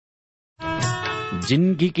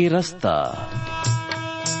जिंदगी के रास्ता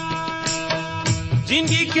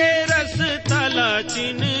जिंदगी के रास्ता ला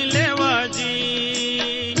चिन लेवा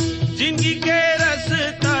जी, जिंदगी के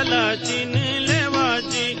रास्ता ला चिन लेवा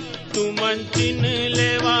जी, तू मन चिन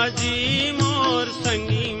लेवा जी मोर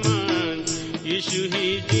संगी मन, यीशु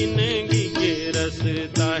ही जिंदगी के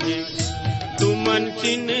रास्ता है। तू मन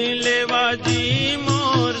चिन लेवा जी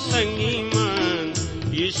मोर संगी मन,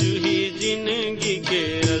 यीशु ही जिंदगी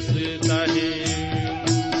के रास्ता है।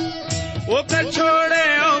 ओकर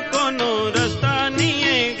छोड़े ओ कोनो रास्ता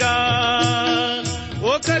निएगा,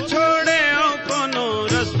 ओकर छोड़े ओ कोनो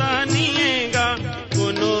रास्ता निएगा,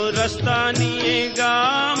 कोनो रास्ता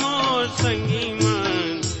निएगा मोर संगी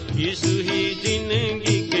मन, यीशु ही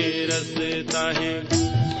जिंदगी के रास्ता है।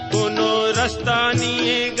 कोनो रास्ता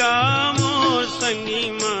निएगा मोर संगी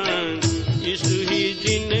मन, यीशु ही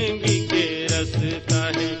जिंदगी के रास्ता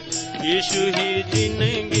है। यीशु ही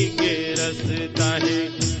जिंदगी के रास्ता है,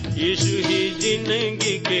 यीशु ही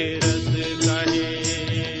जिंदगी के रास्ता है।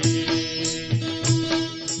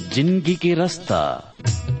 जिंदगी के रास्ता।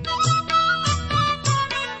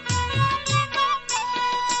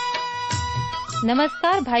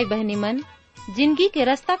 नमस्कार भाई बहनी मन, जिंदगी के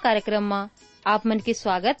रास्ता कार्यक्रम में आप मन के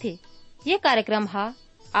स्वागत है। ये कार्यक्रम हा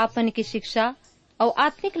आप मन की शिक्षा और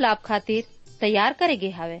आत्मिक लाभ खातिर तैयार करे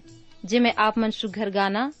गे हावे, जिमे आप मन सुघर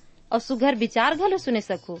गाना और सुघर विचार घलो सुने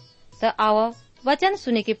सको। तो आओ वचन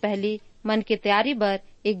सुने के पहले मन के तैयारी बर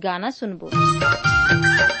एक गाना सुनबो।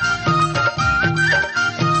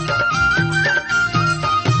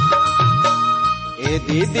 ए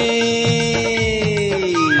दीदी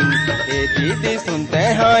सुनते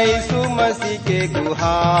हैं यीशु मसीह के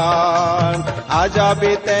गुहार, आजा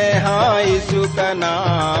बेते हैं यीशु का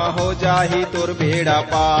नाम, हो जाही तोर बेड़ा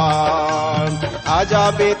पार।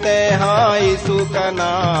 आजा बेते हैं यीशु का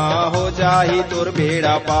नाम, हो जाही तोर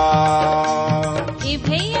बेड़ा पार। ए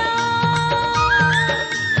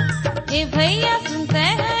भैया सुनते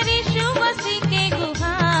हैं यीशु मसीह के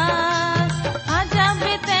गुहार, आजा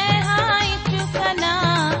बेते हैं यीशु का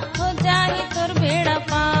नाम, हो जाही तोर बेड़ा पार।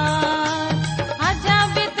 आजा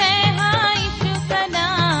बेते हैं यीशु का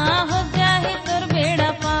नाम, हो जाही तोर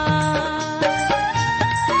बेड़ा पार।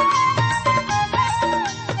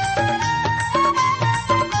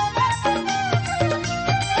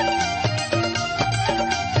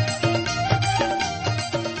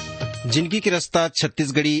 जिंदगी के रास्ता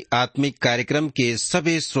छत्तीसगढ़ी आत्मिक कार्यक्रम के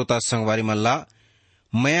सभी श्रोता संगवारी मल्ला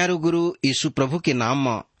मयारू गुरु यीशु प्रभु के नाम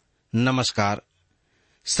में नमस्कार।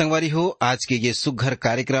 संगवारी हो, आज के ये सुघर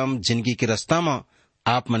कार्यक्रम जिंदगी के रास्ता में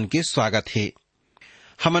आप मन के स्वागत है।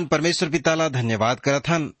 हमन परमेश्वर पिताला धन्यवाद करत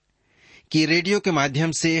हन कि रेडियो के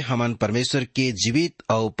माध्यम से हमन परमेश्वर के जीवित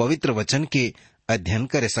और पवित्र वचन के अध्ययन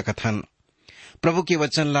करे सकत हन, प्रभु के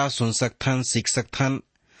वचन ला सुन सकथन, सीख सकथन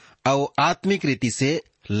और आत्मिक रीति से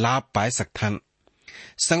लाभ पाए सकथन।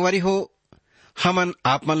 संगवारी हो, हमन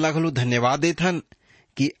आप मन ला घलो धन्यवाद देथन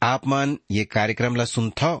कि आप मन ये कार्यक्रम ला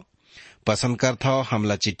सुनथो, पसंद करथो,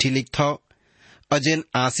 हमला चिट्ठी लिखथो और जेन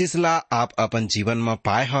आशीष ला आप अपन जीवन में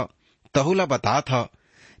पाए हो तहु ला बतात हो,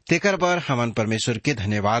 तेकर बर हमन परमेश्वर के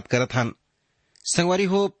धन्यवाद करत हन। संगवारी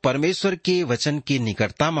हो, परमेश्वर के वचन के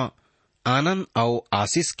निकटता में आनंद और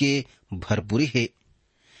आशीष के भरपूरी है।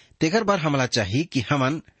 तेकर बर हमला चाहिए कि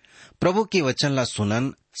हमन प्रभु के वचन ला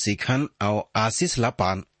सुनन, सीखन और आशीष ला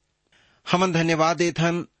पान। हमन धन्यवाद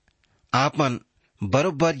देथन आप मन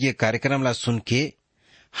बरोबर ये कार्यक्रम ला सुन के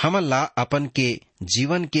हमन ला अपन के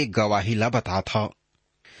जीवन के गवाही ला बतात हो।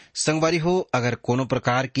 संगवारी हो, अगर कोनो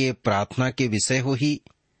प्रकार के प्रार्थना के विषय हो ही,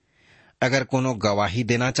 अगर कोनो गवाही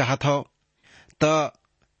देना चाहत हो तो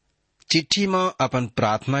चिट्ठी में अपन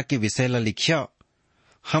प्रार्थना के विषय ला लिखिया,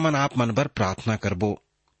 हमन आप मन बर प्रार्थना करबो।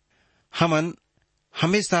 हमन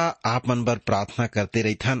हमेशा आप मन बर प्रार्थना करते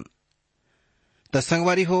रहिथन। त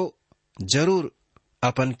संगवारी हो, जरूर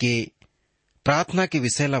अपन के प्रार्थना के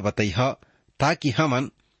विषय ला बताइह, ताकि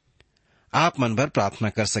हमन आप मन बर प्रार्थना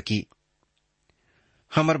कर सकी।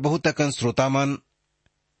 हमर बहुत अकन श्रोता मन,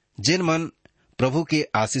 जिन मन प्रभु के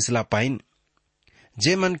आशीष ला पाइन,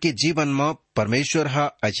 जे मन के जीवन में परमेश्वर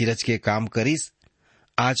हा अचिरज के काम करिस,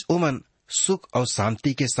 आज ओमन सुख और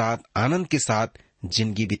शांति के साथ, आनंद के साथ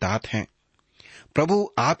जिंदगी बितात हैं।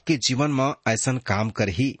 प्रभु आपके जीवन में ऐसा काम कर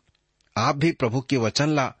ही आप भी प्रभु के वचन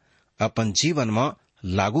ला अपन जीवन में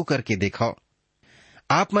लागू करके देखो।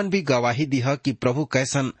 आप मन भी गवाही दिह कि प्रभु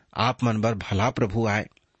कैसन आप मन बर भला प्रभु आए।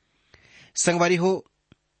 संगवारी हो,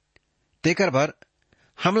 तेकर बर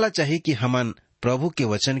हमला चाहिए कि हमन प्रभु के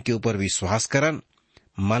वचन के ऊपर विश्वास करन,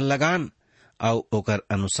 मन लगान और ओकर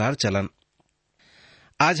अनुसार चलन।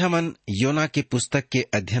 आज हमन योना के पुस्तक के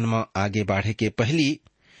अध्ययन में आगे बढ़े के पहली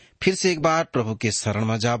फिर से एक बार प्रभु के शरण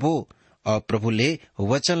में जाबो और प्रभु ले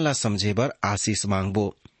वचन ला समझे बर आशीष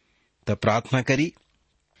मांगबो। तो प्रार्थना करी।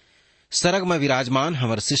 सरग में विराजमान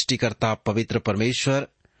हमर सृष्टिकर्ता पवित्र परमेश्वर,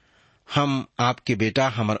 हम आपके बेटा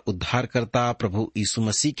हमर उद्धारकर्ता प्रभु यीशु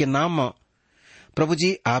मसीह के नाम में प्रभु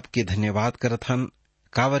जी आपके धन्यवाद करत हन,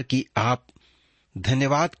 कावर की आप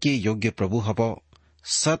धन्यवाद के योग्य प्रभु हबो,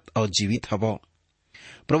 सत और जीवित हबो।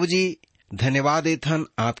 प्रभु जी धन्यवाद देथन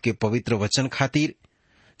आपके पवित्र वचन खातिर,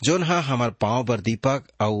 जोन हमार पांव बर दीपक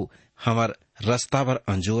और हमार रास्ता बर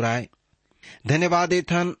अंजोर आए। धन्यवाद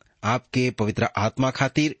देथन आपके पवित्र आत्मा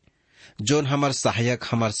खातिर, जोन हमार सहायक,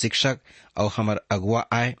 हमार शिक्षक और हमार अगुआ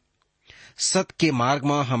आए, सत के मार्ग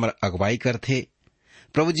में हमार अगुवाई करथे।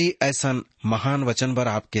 प्रभु जी ऐसन महान वचन बर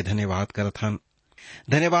आपके धन्यवाद करथन।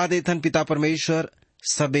 धन्यवाद देथन पिता परमेश्वर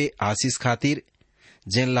सबे आशीष खातिर,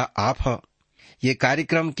 जिनला आप ये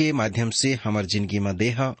कार्यक्रम के माध्यम से हमार जिंदगी में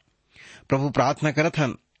देह। प्रभु प्रार्थना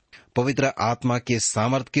करथन पवित्र आत्मा के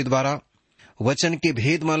सामर्थ के द्वारा वचन के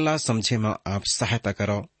भेद मन ला समझे में आप सहायता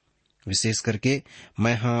करो। विशेष करके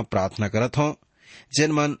मैं प्रार्थना करत हूँ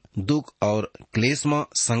जिन मन दुख और क्लेश में,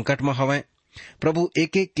 संकट में हवे, प्रभु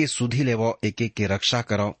एक एक के सुधी लेवो, एक एक के रक्षा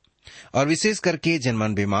करो। और विशेष करके जिन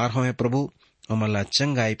मन बीमार होवे प्रभु उमन ला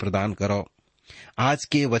चंगाई प्रदान करो। आज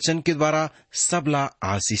के वचन के द्वारा सबला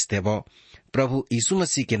आशीष देवो। प्रभु यीशु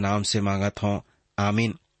मसीह के नाम से मांगत हूँ,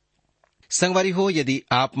 आमीन। संगवारी हो, यदि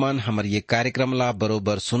आप मन हमार ये कार्यक्रम ला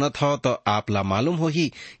बरोबर सुनत हो तो आप ला मालूम हो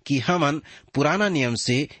ही कि हमन पुराना नियम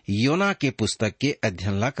से योना के पुस्तक के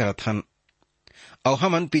अध्ययन ला करत हन और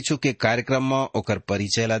हमन पीछू के कार्यक्रम में ओकर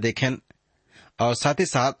परिचय ला देखें और साथ ही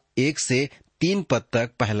साथ 1 से 3 पद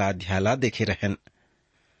तक पहला अध्याय ला देखे रहन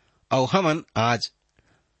और हमन आज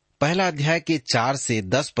पहला अध्याय के 4 से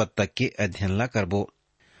 10 पद तक के अध्ययन ला करबो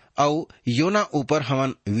और योना ऊपर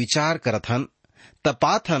हमन विचार करत हन,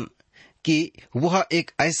 तपात हन कि वह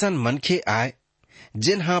एक ऐसन मनखे आए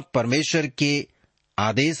जिन्हा परमेश्वर के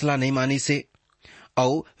आदेश ला नहीं मानी से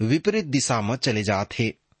और विपरीत दिशा में चले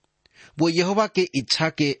जाते। वो यहोवा के इच्छा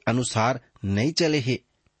के अनुसार नहीं चले है,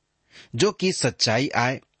 जो कि सच्चाई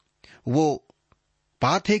आए। वो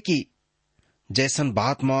बात है कि जैसन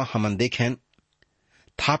बात में हमन देखें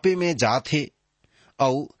थापे में जाते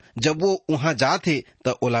और जब वो वहां जाते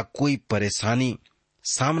तो ओला कोई परेशानी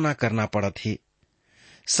सामना करना पड़त है।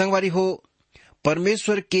 संगवारी हो,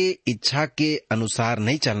 परमेश्वर के इच्छा के अनुसार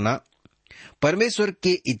नहीं चलना, परमेश्वर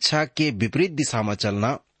के इच्छा के विपरीत दिशा में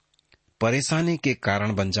चलना परेशानी के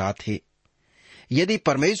कारण बन जाते। यदि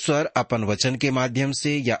परमेश्वर अपन वचन के माध्यम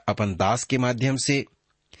से या अपन दास के माध्यम से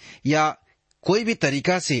या कोई भी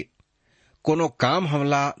तरीका से कोनो काम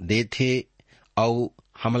हमला देथे और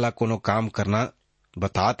हमला कोनो काम करना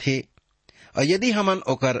बताथे और यदि हमन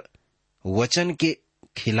ओकर वचन के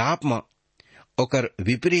खिलाफ में ओकर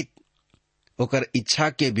विपरीत, ओकर इच्छा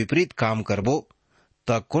के विपरीत काम करबो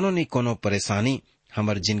तो कोनो न कोनो परेशानी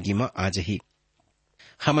हमर जिंदगी में आ जाही।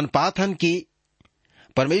 हमन पाथन कि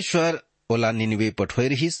परमेश्वर ओला निनवे पठोय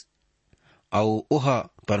रहिस और ओह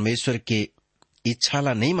परमेश्वर के इच्छा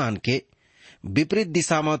ला नहीं मान के विपरीत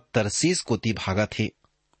दिशा में तरसीस कोती भागत है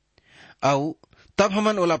और तब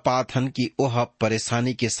हमन ओला पाथन कि ओह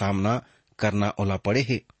परेशानी के सामना करना ओला पड़े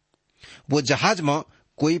है। वो जहाज में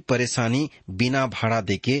कोई परेशानी बिना भाड़ा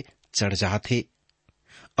देके चढ़ जाते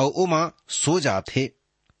और ओमा सो जाते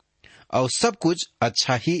और सब कुछ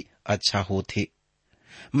अच्छा ही अच्छा होते।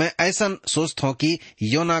 मैं ऐसा सोचता हूँ कि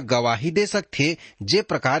योना गवाही दे सकते जे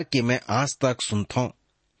प्रकार के मैं आज तक सुनता हूँ।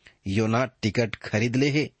 योना टिकट खरीद ले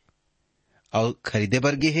है और खरीदे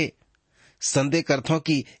बर गे है। संदेह करता हूँ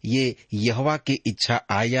कि ये यहोवा की इच्छा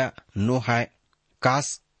आया नो है।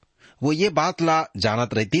 काश वो ये बात ला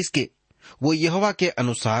जानत रहतीस के वो यहोवा के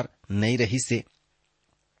अनुसार नहीं रही से।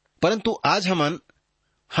 परंतु आज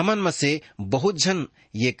हमन में से बहुत जन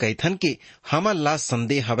ये कहथन कि हमन ला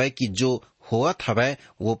संदेह हवै कि जो होत हवै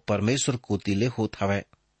वो परमेश्वर कोतिले होत हवै।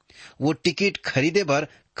 वो टिकट खरीदे बर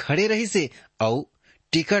खड़े रही से और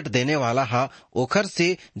टिकट देने वाला हा ओखर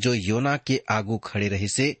से जो योना के आगू खड़े रही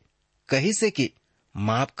से कही से कि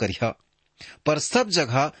माफ करिहा, पर सब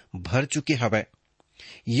जगह भर चुके हवै।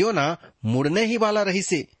 योना मुड़ने ही वाला रही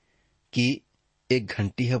से कि 1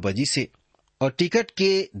 घंटी है बजी से और टिकट के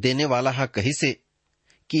देने वाला हा कही से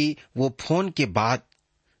कि वो फोन के बाद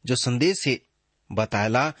जो संदेश है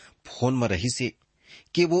बतायला फोन में रही से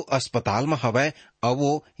कि वो अस्पताल में हवै और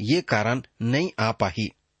वो ये कारण नहीं आ पाही।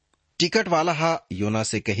 टिकट वाला हा योना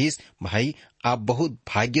से कहिस, भाई आप बहुत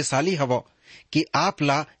भाग्यशाली हवो कि आप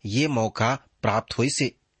ला ये मौका प्राप्त होई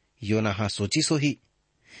से। योना हा सोची सोही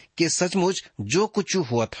कि सचमुच जो कुछ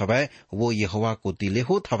हुआ हवै वो यहोवा को तिले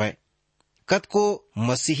होत हवै। कद को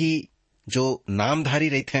मसीही जो नामधारी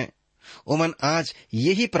रहते हैं उमन आज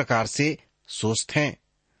यही प्रकार से सोचते हैं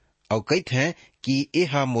और कहते हैं कि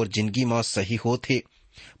यह मोर जिंदगी में सही होथे,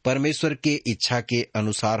 परमेश्वर के इच्छा के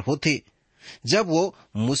अनुसार होथे। जब वो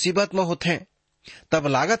मुसीबत में होते तब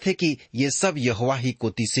लागत है कि ये सब यहोवा ही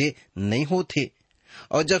कोती से नहीं होते,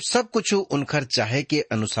 और जब सब कुछ उनकर चाहे के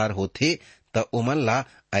अनुसार होते त उमन ला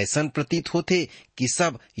ऐसन प्रतीत होते कि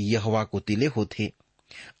सब यहोवा कोतीले होते,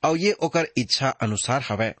 और ये ओकर इच्छा अनुसार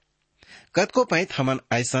हवै। कतको पैत हमन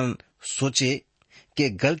ऐसन सोचे के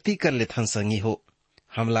गलती कर लेथन संगी हो,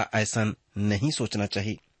 हमला ऐसन नहीं सोचना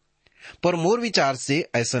चाहिए। पर मोर विचार से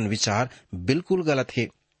ऐसन विचार बिल्कुल गलत है।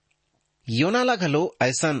 योना ला घलो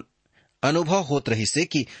ऐसन अनुभव होत रही से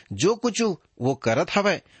कि जो कुछ वो करत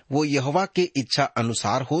हवै वो यहोवा के इच्छा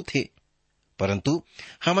अनुसार होथे, परंतु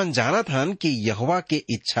हमन जानत हन कि यहोवा के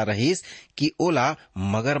इच्छा रहीस कि ओला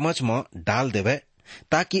मगरमच्छ में डाल देवे,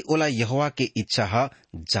 ताकि ओला यहोवा के इच्छा हा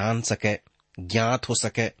जान सके, ज्ञात हो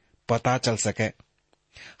सके, पता चल सके।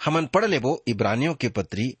 हमन पढ़ लेबो इब्रानियों के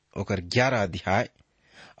पत्री ओकर 11 अध्याय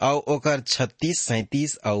और ओकर 36,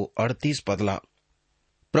 37 और 38 पदला।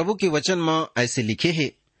 प्रभु के वचन में ऐसे लिखे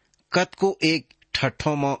है, कत को एक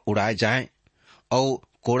ठट्ठों में उड़ाए जाए और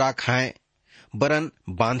कोड़ा खाए, बरन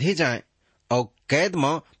बांधे जाए और कैद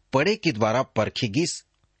में पड़े के द्वारा परखेगिस,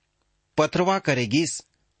 पथरवा करेगिस,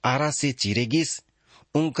 आरा से चीरेगिस,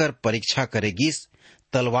 उनकर परीक्षा करेगिस,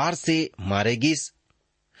 तलवार से मारेगिस।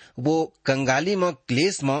 वो कंगाली में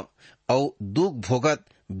क्लेश में और दुख भोगत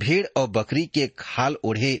भेड़ और बकरी के खाल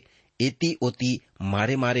ओढ़े एती ओती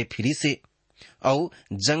मारे मारे फिरी से, और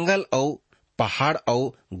जंगल और पहाड़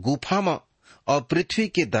और गुफा में और पृथ्वी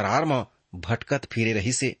के दरार में भटकत फिरे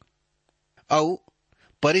रही से। और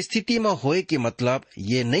परिस्थिति में होए के मतलब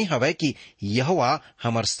ये नहीं हवै कि यहोवा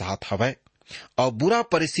हमर साथ हवै, और बुरा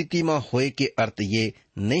परिस्थिति में होए के अर्थ ये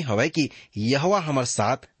नहीं हवै कि यहोवा हमर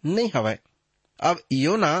साथ नहीं हवै। अब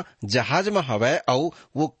योना जहाज में हवै और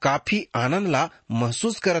वो काफी आनंद ला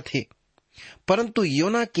महसूस करत है, परंतु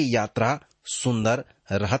योना की यात्रा सुंदर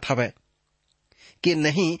रहत हवै कि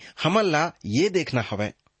नहीं, हमन ला ये देखना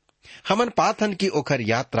हवै। हमन पाथन की ओखर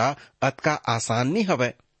यात्रा अतका आसान नहीं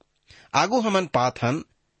हवै। आगू हमन पाथन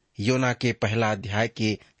योना के पहला अध्याय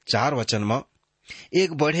के 4 वचन में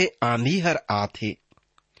एक बड़े आंधी हर आथे,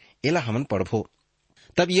 एला हमन पढ़बो।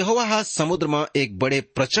 तब यहोवा हा समुद्र में एक बड़े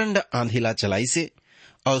प्रचंड आंधी ला चलाई से,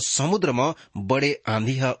 और समुद्र में बड़े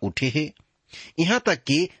आंधी हा उठे है, यहाँ तक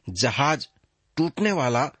कि जहाज टूटने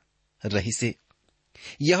वाला रही से।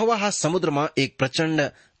 यहोवा हा समुद्र में एक प्रचंड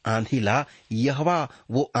आंधी ला, यहोवा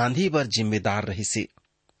वो आंधी पर जिम्मेदार रही से।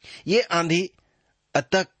 ये आंधी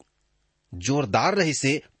अतक जोरदार रही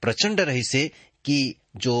से, प्रचंड रही से कि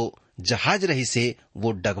जो जहाज रही से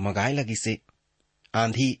वो डगमगाए लगी से।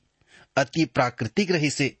 आंधी अति प्राकृतिक रही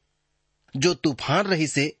से। जो तूफान रही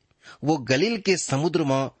से वो गलील के समुद्र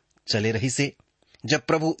में चले रही से। जब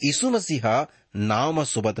प्रभु यीशु मसीहा नाव में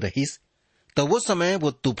सुबत रहीस तो वो समय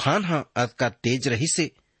वो तूफान हा अतका तेज रही से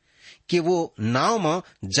कि वो नाव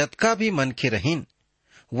में जतका भी मनखे रहीन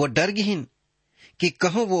वो डर गिहीन कि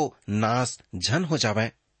कहूं वो नाश झन हो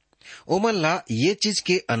जावे। ओमन ला ये चीज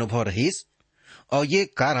के अनुभव रहीस, और ये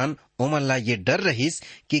कारण ओमन ला ये डर रहीस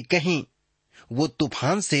कि कहीं वो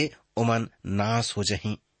तूफान से ओमन नाश हो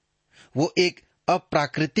जाही। वो एक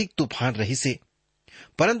अप्राकृतिक तूफान रही से,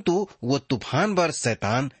 परंतु वो तूफान बर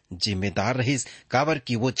शैतान जिम्मेदार रहीस, काबर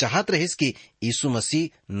कि वो चाहत रहीस कि यीशु मसीह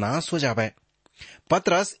नाश हो जावे।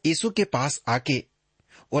 पतरस यीशु के पास आके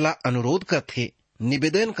ओला अनुरोध करथे,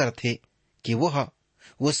 निवेदन करथे कि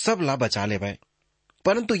वो सब ला बचा लेवे।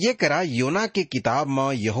 परंतु ये करा योना के किताब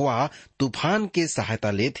में यहोवा तूफान के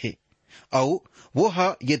सहायता ले थे, और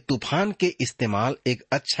वो ये तूफान के इस्तेमाल एक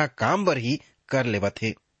अच्छा काम बर ही कर लेवत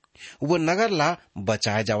थे। वो नगर ला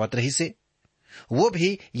बचाए जावत रही से। वो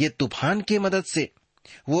भी ये तूफान के मदद से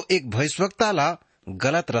वो एक भविष्यवक्ता ला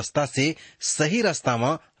गलत रास्ता से सही रास्ता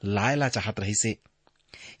में लायला चाहत रही से।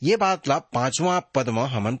 ये बात ला 5वां पद में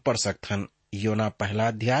हमन पढ़ सकथन। योना पहला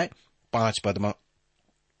अध्याय 5 पद में,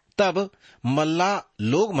 तब मल्ला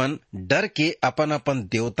लोग मन डर के अपन अपन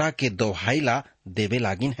देवता के दोहाई ला देवे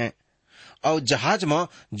लागिन है, और जहाज में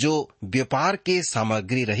जो व्यापार के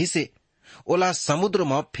सामग्री रही से ओला समुद्र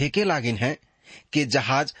में फेंके लागिन है कि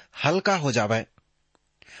जहाज हल्का हो जावे।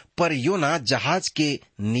 पर योना जहाज के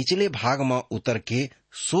निचले भाग में उतर के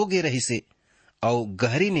सो गे रही से, और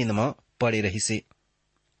गहरी नींद में पड़े रही से।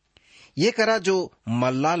 ये करा जो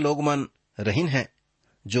मल्ला लोग मन रहीन है,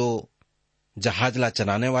 जो जहाज ला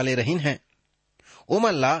चलाने वाले रहीन है, ओ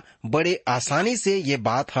मल्ला बड़े आसानी से ये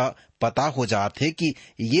बात पता हो जाते कि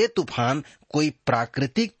ये तूफान कोई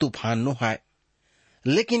प्राकृतिक तूफान नो है,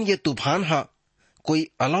 लेकिन ये तूफान कोई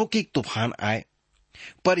अलौकिक तूफान आए।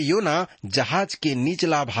 पर योना जहाज के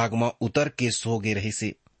निचला भाग में उतर के सो गे रही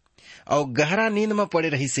से, और गहरा नींद में पड़े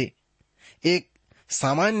रही से। एक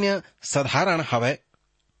सामान्य साधारण हवय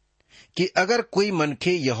कि अगर कोई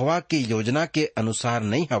मनखे यहोवा के योजना के अनुसार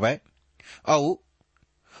नहीं हवय और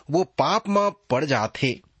वो पाप में पड़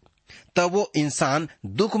जाथे तब वो इंसान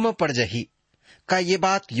दुख में पड़ जाही। का ये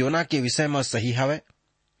बात योना के विषय में सही हवय?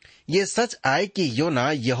 ये सच आए कि योना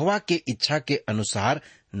यहोवा के इच्छा के अनुसार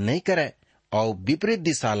नहीं करे और विपरीत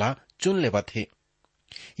दिशा ला चुन लेवत थे।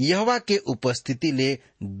 यहोवा के उपस्थिति ले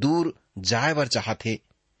दूर जाए बर चाहथे,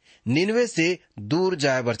 निनवे से दूर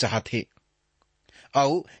जाए बर चाहथे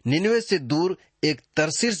और निनवे से दूर एक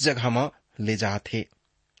तरसीस जगह में ले जाथे।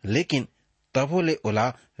 लेकिन तबो ले ओला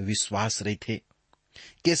विश्वास रही थे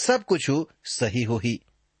कि सब कुछ सही हो ही।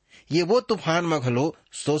 ये वो तूफान में घलो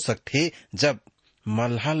सो सकथे जब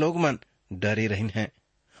मल्हा लोग मन डरे रहीन हैं,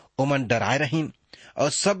 ओमन डराए रहीन और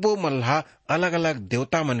सब वो मल्हा अलग अलग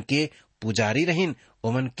देवता मन के पुजारी रहीन,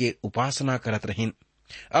 ओमन के उपासना करत रहीन,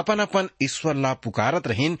 अपन अपन ईश्वर ला पुकारत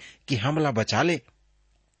रहीन कि हमला बचा ले।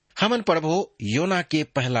 हमन पढ़बो योना के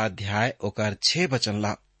पहला अध्याय ओकर 6 वचन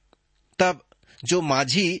ला। तब जो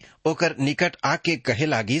माझी ओकर निकट आके कहे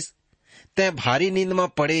लागिस, तै भारी नींद में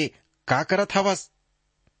पड़े का करत हवस?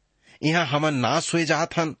 यहाँ हमन नाश हुए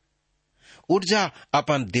जात हन। उठ जा,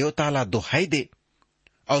 अपन देवता ला दुहाई दे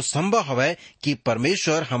और संभव हवै कि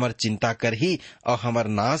परमेश्वर हमर चिंता करही और हमर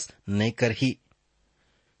नाश नहीं करही।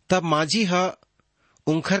 तब माझी ह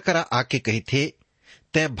उंखर करा आके कही थे,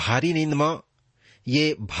 तै भारी नींद में,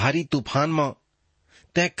 ये भारी तूफान में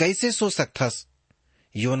तै कैसे सो सकथस?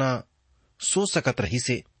 योना सो सकत रही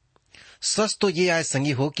से। सच तो ये आय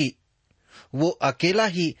संगी हो कि वो अकेला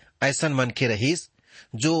ही ऐसन मनखे रहीस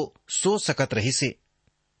जो सो सकत रही से।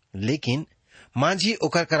 लेकिन माझी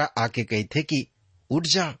ओकर करा आके कही थे कि उठ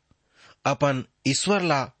जा, अपन ईश्वर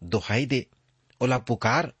ला दुहाई दे, ओला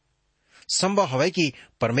पुकार। संभव हवै कि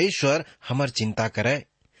परमेश्वर हमर चिंता करे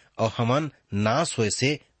और हमन नाश होए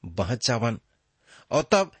से बहच जावन। और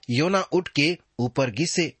तब योना उठ के ऊपर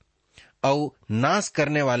गिसे और नाश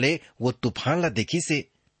करने वाले वो तूफान ला देखी से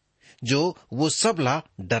जो वो सब ला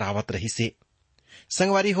डरावत रही से।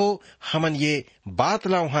 संगवारी हो, हमन ये बात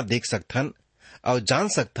ला वहां देख सकथन और जान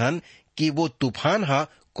सकथन कि वो तूफान हा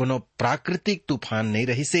कोनो प्राकृतिक तूफान नहीं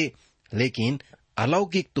रही से, लेकिन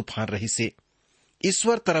अलौकिक तूफान रही से,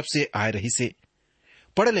 ईश्वर तरफ से आए रही से।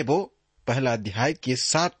 पढ़ लेबो पहला अध्याय के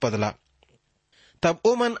 7 पदला। तब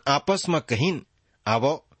ओ मन आपस में कहीन,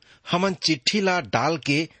 आवो हमन चिट्ठी ला डाल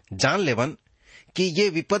के जान लेवन कि ये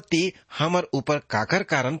विपत्ति हमर ऊपर काकर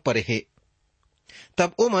कारण परे है।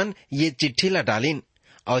 तब ओ मन ये चिट्ठी ला डालिन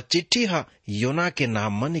और चिट्ठी हा योना के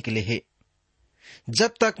नाम में निकले है।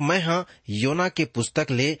 जब तक मैं हाँ योना के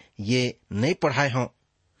पुस्तक ले ये नहीं पढ़ाए हूं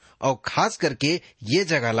और खास करके ये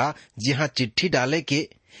जगह ला जहाँ चिट्ठी डाले के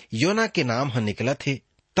योना के नाम हा निकला थे,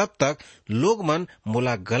 तब तक लोग मन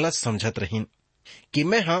मोला गलत समझत रहीन कि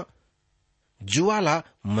मैं हाँ जुआ ला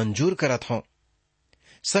मंजूर करत हूं।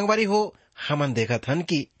 संगवारी हो, हमन देखत हन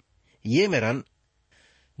कि ये मेरन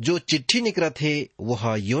जो चिट्ठी निकलत है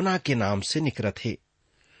वह योना के नाम से निकलत है।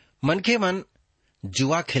 मनखे मन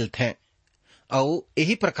जुआ खेलते हैं और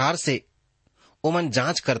यही प्रकार से ओमन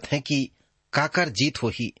जांच करते हैं कि काकर जीत हो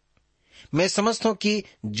ही। मैं समझता हूं कि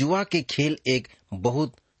जुआ के खेल एक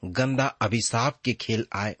बहुत गंदा अभिशाप के खेल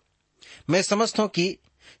आए। मैं समझता हूं कि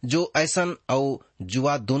जो ऐसन और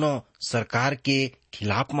जुआ दोनों सरकार के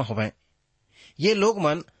खिलाफ में होवे। ये लोग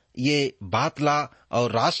मन ये बात ला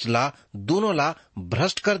और राष्ट्र ला दोनों ला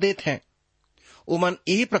भ्रष्ट कर देते हैं। उमन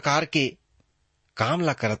यही प्रकार के काम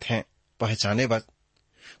ला करत हैं पहचाने बस।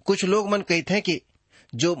 कुछ लोग मन कहते हैं कि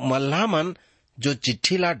जो मल्लाह मन जो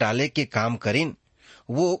चिट्ठी ला डाले के काम करीन,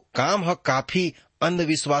 वो काम है काफी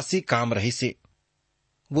अंधविश्वासी काम रही से।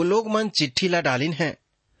 वो लोग मन चिट्ठी ला डालिन है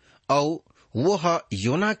और वो है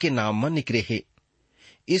योना के नाम में निकले है।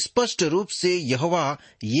 स्पष्ट रूप से यहोवा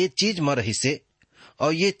ये चीज में रही से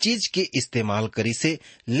और ये चीज के इस्तेमाल करी से,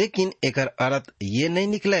 लेकिन एकर अर्थ ये नहीं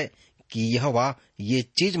निकले कि यहोवा ये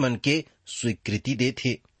चीज मन के स्वीकृति दे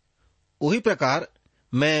थे। वही प्रकार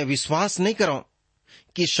मैं विश्वास नहीं करूं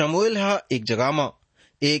कि शमूएल एक जगह में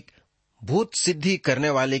एक भूत सिद्धि करने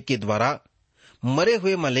वाले के द्वारा मरे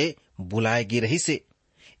हुए मले बुलाए गए रही से।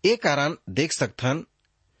 एक कारण देख सकथन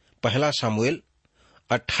पहला शमूएल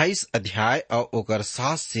 28 अध्याय और ओकर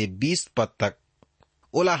 7 से 20 पद तक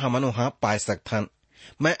ओला हमन वहां पाए सकथन।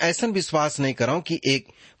 मैं ऐसन विश्वास नहीं करूं कि एक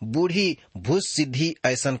बूढ़ी भूत सिद्धि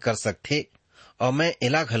ऐसन कर सकथे, और मैं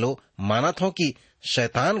एला घलो मानत हूं कि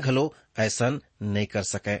शैतान घलो ऐसन नहीं कर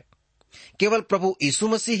सके। केवल प्रभु यीशु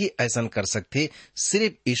मसीह ही ऐसन कर सकते।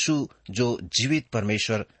 सिर्फ यीशु जो जीवित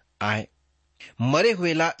परमेश्वर आए, मरे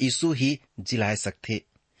हुए ला यीशु ही जिलाए सकते।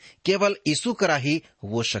 केवल यीशु करा ही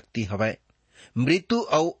वो शक्ति हवै। मृत्यु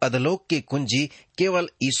और अधलोक के कुंजी केवल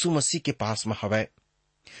यीशु मसीह के पास में हवै।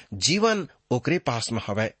 जीवन ओकरे पास में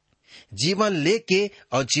हवै। जीवन लेके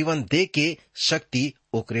और जीवन दे के शक्ति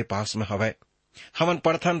ओकरे पास में हवै। हमन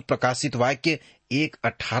पढ़थन प्रकाशित वाक्य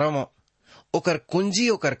 1:18 में, ओकर कुंजी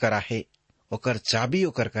ओकर करा है, ओकर चाबी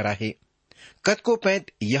ओकर करा है। कतको पैंत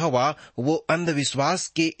यहोवा वो अंधविश्वास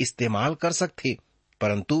के इस्तेमाल कर सकते,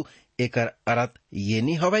 परंतु एकर अर्थ ये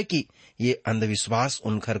नहीं हवै कि ये अंधविश्वास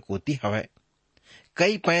उनकर कोती हवै।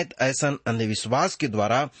 कई पैंत ऐसन अंधविश्वास के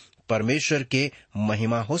द्वारा परमेश्वर के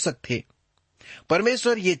महिमा हो सकते।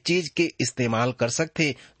 परमेश्वर ये चीज के इस्तेमाल कर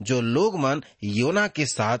सकते जो लोग मन योना के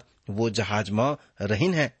साथ वो जहाज में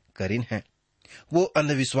रहिन है करिन है। वो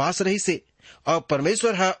अंधविश्वास रही से और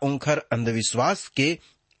परमेश्वर हा उनकर अंधविश्वास के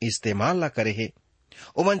इस्तेमाल ला करे है।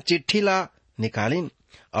 ओमन चिट्ठी ला निकालिन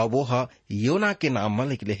और वो हा योना के नाम में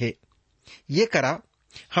लिखले है। ये करा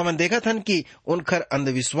हमन देखा थन कि उनकर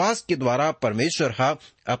अंधविश्वास के द्वारा परमेश्वर हा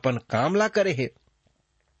अपन काम ला करे है।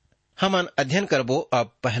 हमन अध्ययन करबो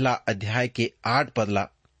अब पहला अध्याय के 8 पद ला।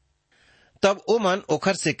 तब ओमन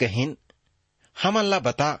ओखर से कहिन, हमन ला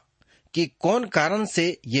बता कि कौन कारण से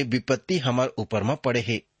ये विपत्ति हमर ऊपर में पड़े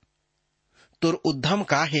है। तुर उद्यम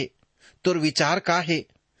का है, तुर विचार का है,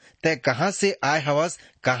 तय कहाँ से आए हवस,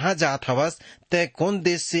 कहाँ जात हवस, तय कौन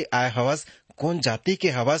देश से आए हवस, कौन जाति के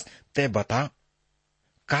हवस, तय बता।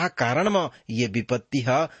 का कारण में ये विपत्ति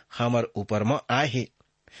हा हमर ऊपर में आए है।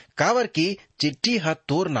 कावर की चिट्ठी हा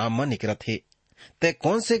तोर नाम में निकलत है। तय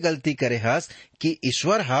कौन से गलती करे हस कि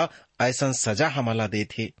ईश्वर हा ऐसन सजा हमला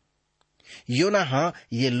देत है। योना हा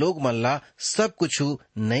ये लोग मल्ला सब कुछ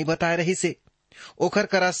नहीं बताए रही से। ओखर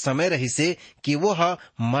करा समय रही से कि वो हा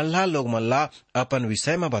मल्ला लोग मल्ला अपन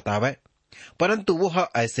विषय में बतावे, परंतु वो हा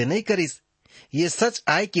ऐसे नहीं करिस। ये सच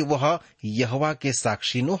आए कि वो हा यहोवा के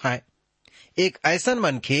साक्षी नो है। एक ऐसन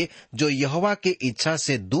मनखे जो यहोवा के इच्छा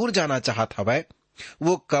से दूर जाना चाहत हवै,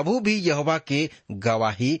 वो कभू भी यहोवा के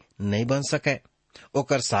गवाही नहीं बन सके,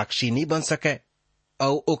 ओकर साक्षी नहीं बन सके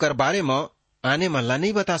और ओकर बारे में आने मल्ला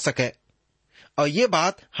नहीं बता सके। और ये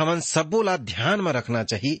बात हमन सबो ला ध्यान में रखना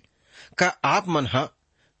चाहिए। का आप मन हा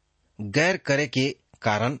गैर करे के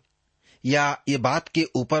कारण या ये बात के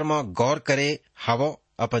ऊपर में गौर करे हवो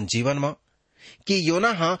अपन जीवन में कि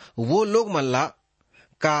योना हा वो लोग मल्ला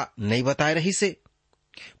का नहीं बताए रही से।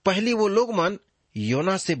 पहली वो लोग मन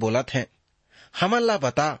योना से बोलत हैं, हमन ला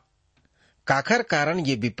बता काखर कारण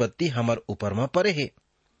ये विपत्ति हमर ऊपर में पड़े है।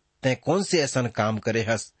 तय कौन से ऐसा काम करे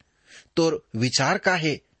हस, तोर विचार का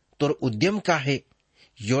है, तोर उद्यम का है।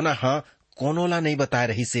 योना हा कोनोला नहीं बताए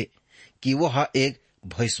रही से कि वो हा एक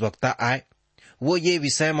भविष्यवक्ता आए। वो ये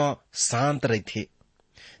विषय में शांत रही थे।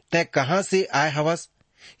 तय कहाँ से आए हवस,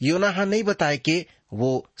 योना हा नहीं बताए कि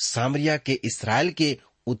वो सामरिया के इस्राएल के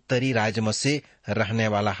उत्तरी राज्य में से रहने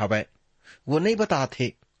वाला हवै। वो नहीं बता थे।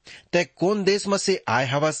 तय कौन देश में से आए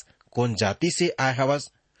हवस, कौन जाति से आए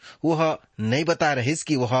हवस, वह नहीं बता रहिस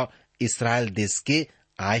कि वह इस्राएल देश के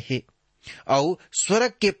आए है। और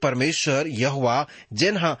स्वर्ग के परमेश्वर यहोवा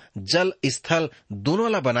जिन्हा जल स्थल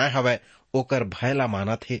दोनों ला बनाए हवै ओकर भय ला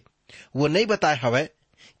मानत है। वो नहीं बताए हवै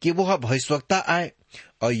कि वह भविष्यवक्ता आए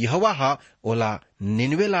और यहोवा हा ओला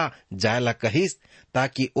निनवे ला जाय ला कहिस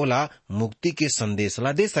ताकि ओला मुक्ति के संदेश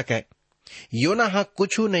ला दे सके। योना हा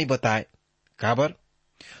कुछ नहीं बताए, काबर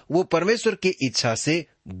वो परमेश्वर की इच्छा से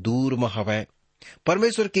दूर में हवै,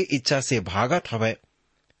 परमेश्वर की इच्छा से भागत हवै।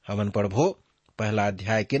 हमन पढ़बो पहला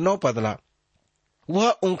अध्याय के 9 पद ला। वह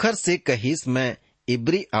उनखर से कहिस, मैं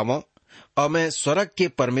इब्री आवं और मैं स्वर्ग के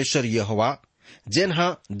परमेश्वर यहोवा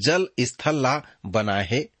जिन्हा जल स्थल ला बनाए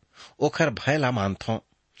है ओखर भय ला मानथो।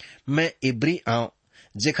 मैं इब्री आव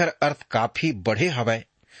जेखर अर्थ काफी बढ़े हवै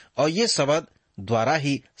और ये शब्द द्वारा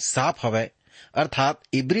ही साफ हवै, अर्थात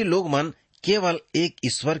इब्री लोग मन केवल एक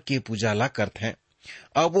ईश्वर के पूजा ला करते हैं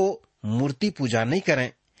और वो मूर्ति पूजा नहीं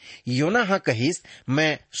करें। योना हा कहिस,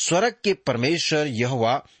 मैं स्वर्ग के परमेश्वर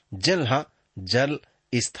यहोवा जिन्हा जल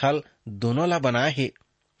स्थल दोनों ला बनाए है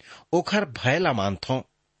ओखर भय ला मानथो।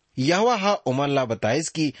 यहोवा हा उमन ला बताइस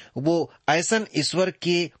कि वो ऐसन ईश्वर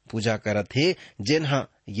के पूजा करत है जिन्हा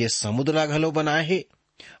ये समुद्र ला घलो बनाए है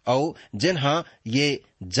और जिन्हा ये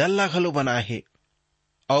जल ला घलो बनाए है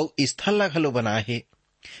और स्थल ला घलो बनाए है,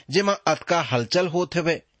 जेमा अतका हलचल होत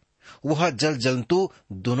हवे। वह जल जंतु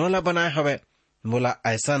दोनों ला बनाए हवे। मोला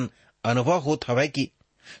ऐसन अनुभव होत हवे कि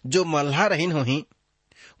जो मल्हा रहीन होही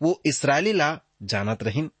वो इस्राएली ला जानत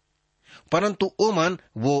रहीन, परंतु ओ मन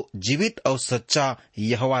वो जीवित और सच्चा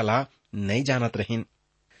यहोवा ला नहीं जानत रहीन।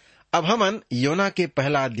 अब हमन योना के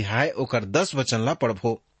पहला अध्याय ओकर 10 वचन ला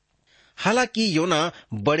पढ़बो। हालांकि योना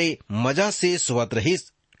बड़े मजा से सोवत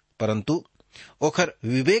रहीस, परंतु ओखर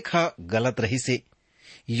विवेक हा गलत रही से।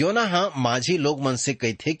 योना हाँ माझी लोग मन से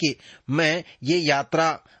कही थे कि मैं ये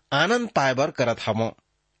यात्रा आनंद पाए बर करत हवं।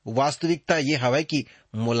 वास्तविकता ये हवै कि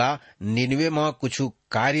मोला निन्वे में कुछ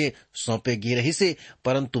कार्य सौंपे गे रही से,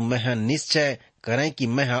 परंतु मैं निश्चय करें कि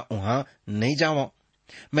मैं वहां नहीं जाऊं।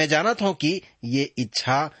 मैं जानत हूं कि ये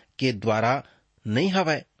इच्छा के द्वारा नहीं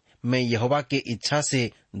हवै, मैं यहोवा के इच्छा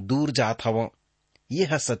से दूर जात हवं। ये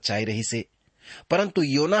है सच्चाई रही से। परंतु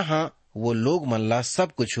योना हाँ वो लोग मन ला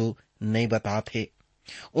सब कुछ नहीं बता थे।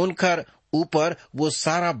 उनकर ऊपर वो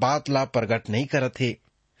सारा बात ला प्रकट नहीं करत थे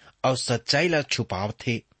और सच्चाई ला छुपाव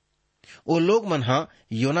थे। वो लोग मन हाँ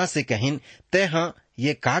योना से कहिन, ते हाँ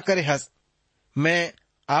ये का करे हस। मैं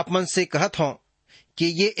आप मन से कहत हूं कि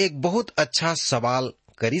ये एक बहुत अच्छा सवाल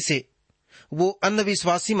करी से। वो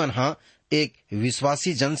अंधविश्वासी मन हाँ एक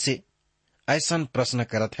विश्वासी जन से ऐसा प्रश्न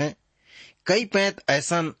करत हैं। कई पैंत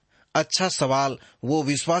ऐसा अच्छा सवाल वो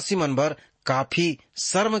विश्वासी मन बर काफी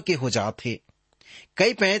शर्म के हो जाते।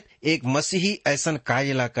 कई पैंत एक मसीही ऐसा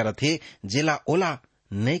कार्यला करत है जेला ओला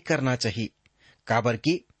नहीं करना चाहिए, काबर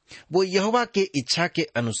की वो यहोवा के इच्छा के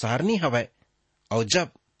अनुसार नहीं हवै। और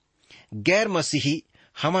जब गैर मसीही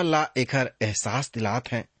हमन ला एकर एहसास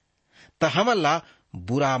दिलात हैं तो हमन ला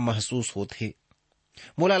बुरा महसूस होते।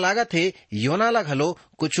 मोला लागत है योना ला घलो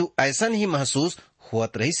कुछ ऐसा ही महसूस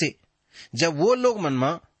होत रही से जब वो लोग मन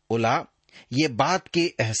में ओला ये बात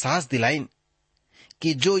के एहसास दिलाइन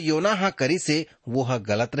कि जो योना हाँ करी से वो हा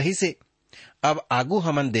गलत रही से। अब आगू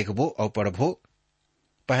हमन देखबो और पढ़बो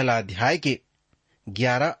पहला अध्याय के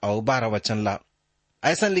 11 और 12 वचन ला।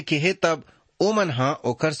 ऐसा लिखे है, तब ओ मन हाँ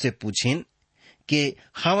ओकर से पूछिन कि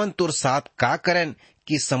हमन तोर साथ का करें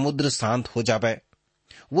कि समुद्र शांत हो जावे।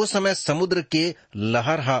 वो समय समुद्र के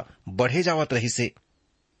लहर हा बढ़े जावत रही से।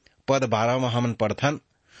 पद 12 में हमन पढ़थन,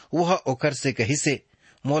 वह ओकर से कही से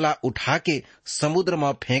मोला उठा के समुद्र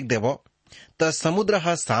में फेंक देवो त समुद्र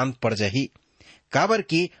हा शांत पड़ जाही, काबर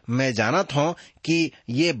की मैं जानत हूं कि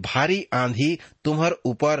ये भारी आंधी तुम्हार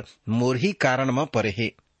ऊपर मोरही कारण में परे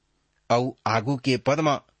है। और आगू के पद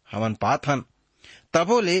में हमन पाथन,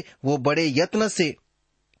 तबो ले वो बड़े यत्न से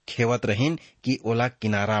खेवत रहीन कि ओला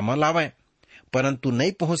किनारा में लावे, परंतु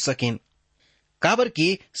नहीं पहुंच सकिन, काबर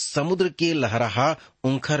की समुद्र के लहरा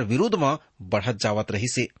उनखर विरुद्ध में बढ़त जावत रही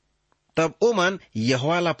से। तब ओ मन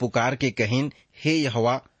यहोवा ला पुकार के कहिन, हे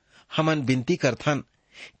यहोवा, हमन विनती करथन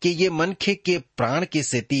कि ये मनखे के प्राण के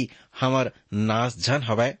सेती हमर नाश झन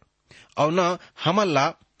हवै और न हमन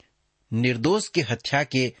ला निर्दोष के हत्या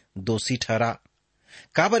के दोषी ठहरा,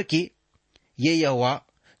 काबर की ये यहोवा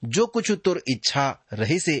जो कुछ तोर इच्छा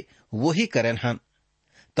रही से वो ही करेन हन।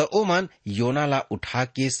 तो ओ मन योना ला उठा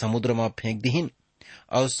के समुद्र में फेंक दिहिन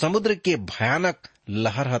और समुद्र के भयानक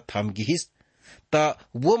लहर थम गिहिस। त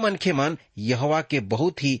वो मनखे मन यहोवा के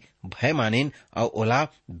बहुत ही भय मानिन और ओला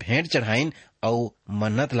भेंट चढ़ाइन और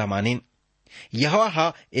मन्नत ला मानिन। यहोवा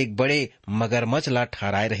हा एक बड़े मगरमच्छ ला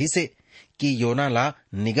ठहराए रही से कि योना ला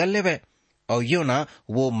निगल लेवे, और योना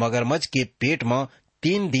वो मगरमच्छ के पेट में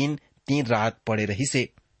 3 दिन 3 रात पड़े रही से।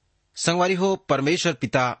 संगवारी हो, परमेश्वर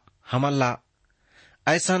पिता हमन ला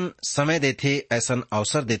ऐसन समय देथे, ऐसन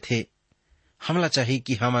अवसर देथे। हमला चाहिए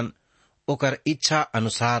कि हमन ओकर इच्छा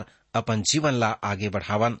अनुसार अपन जीवन ला आगे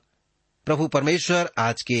बढ़ावन। प्रभु परमेश्वर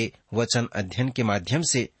आज के वचन अध्ययन के माध्यम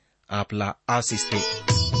से आप ला आशीष दे।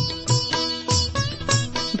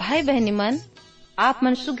 भाई बहनी मन, आप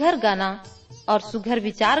मन सुघर गाना और सुघर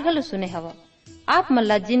विचार गलो सुने हवा। आप मन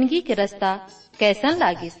ला जिंदगी के रास्ता कैसन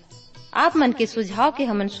लागिस? आप मन के सुझाव के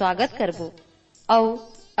हमन स्वागत करबो।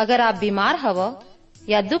 और अगर आप बीमार हवा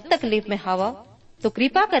या दुख तकलीफ में हवा तो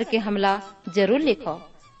कृपा करके हमला जरूर लिखो।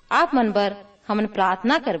 आप मन बर हमन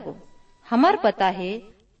प्रार्थना करबो। हमार पता है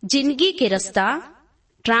जिंदगी के रास्ता,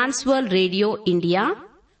 Trans World Radio India,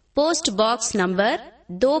 post box number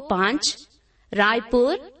 25,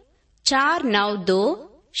 Raipur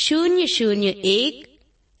 492001,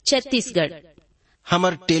 Chhattisgarh.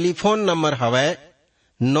 हमार टेलीफोन नंबर हवै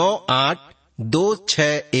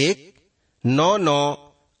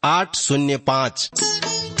 9826199805।